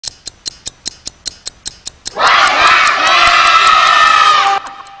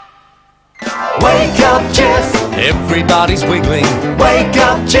Wake up, Jeff. Everybody's wiggling. Wake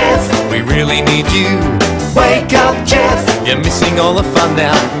up, Jeff. We really need you. Wake up, Jeff. You're missing all the fun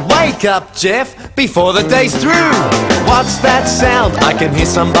now. Wake up, Jeff, before the day's through. What's that sound? I can hear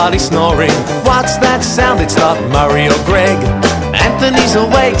somebody snoring. What's that sound? It's not Murray or Greg. Anthony's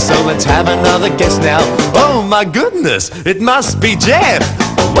awake, so let's have another guess now. Oh my goodness, it must be Jeff.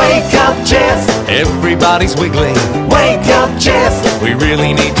 Wake up, Jeff. Everybody's wiggling. Wake up, Jeff. We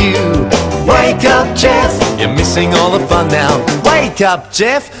really need you. Wake up, Jeff. You're missing all the fun now. Wake up,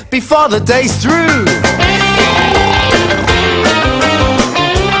 Jeff, before the day's through.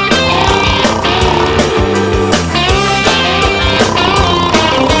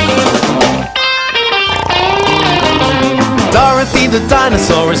 Dorothy the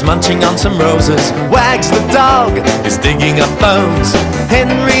dinosaur is munching on some roses. Wags the dog is digging up bones.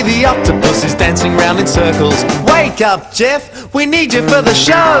 Henry the octopus is dancing round in circles. Wake up, Jeff, we need you for the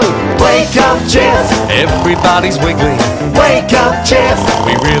show. Wake up, Jeff. Everybody's wiggling. Wake up, Jeff.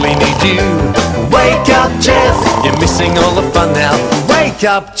 We really need you. Wake up, Jeff. You're missing all the fun now. Wake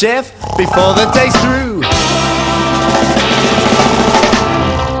up, Jeff, before the day's through.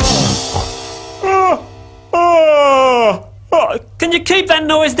 Can you keep that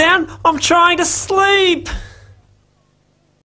noise down? I'm trying to sleep.